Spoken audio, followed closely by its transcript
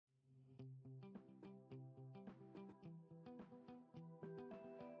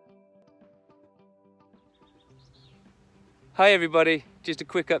Hi everybody, just a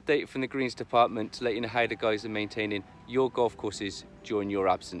quick update from the Greens department to let you know how the guys are maintaining your golf courses during your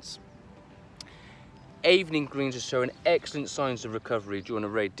absence. Evening greens are showing excellent signs of recovery during a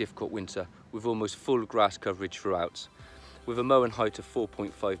very difficult winter with almost full grass coverage throughout, with a mowing height of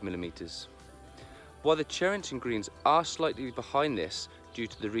 4.5 millimeters. While the Cherrington greens are slightly behind this due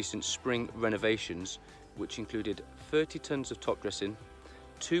to the recent spring renovations, which included 30 tons of top dressing,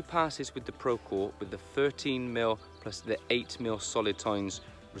 2 passes with the Procore with the 13mm plus the 8mm solid tines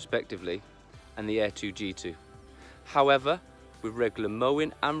respectively, and the Air 2 G2. However, with regular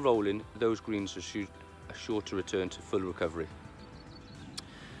mowing and rolling, those greens are sure to return to full recovery.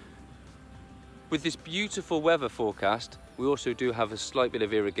 With this beautiful weather forecast, we also do have a slight bit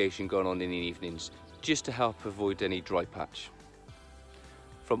of irrigation going on in the evenings, just to help avoid any dry patch.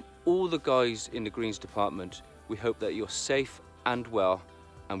 From all the guys in the Greens department, we hope that you're safe and well,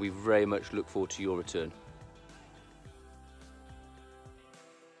 and we very much look forward to your return.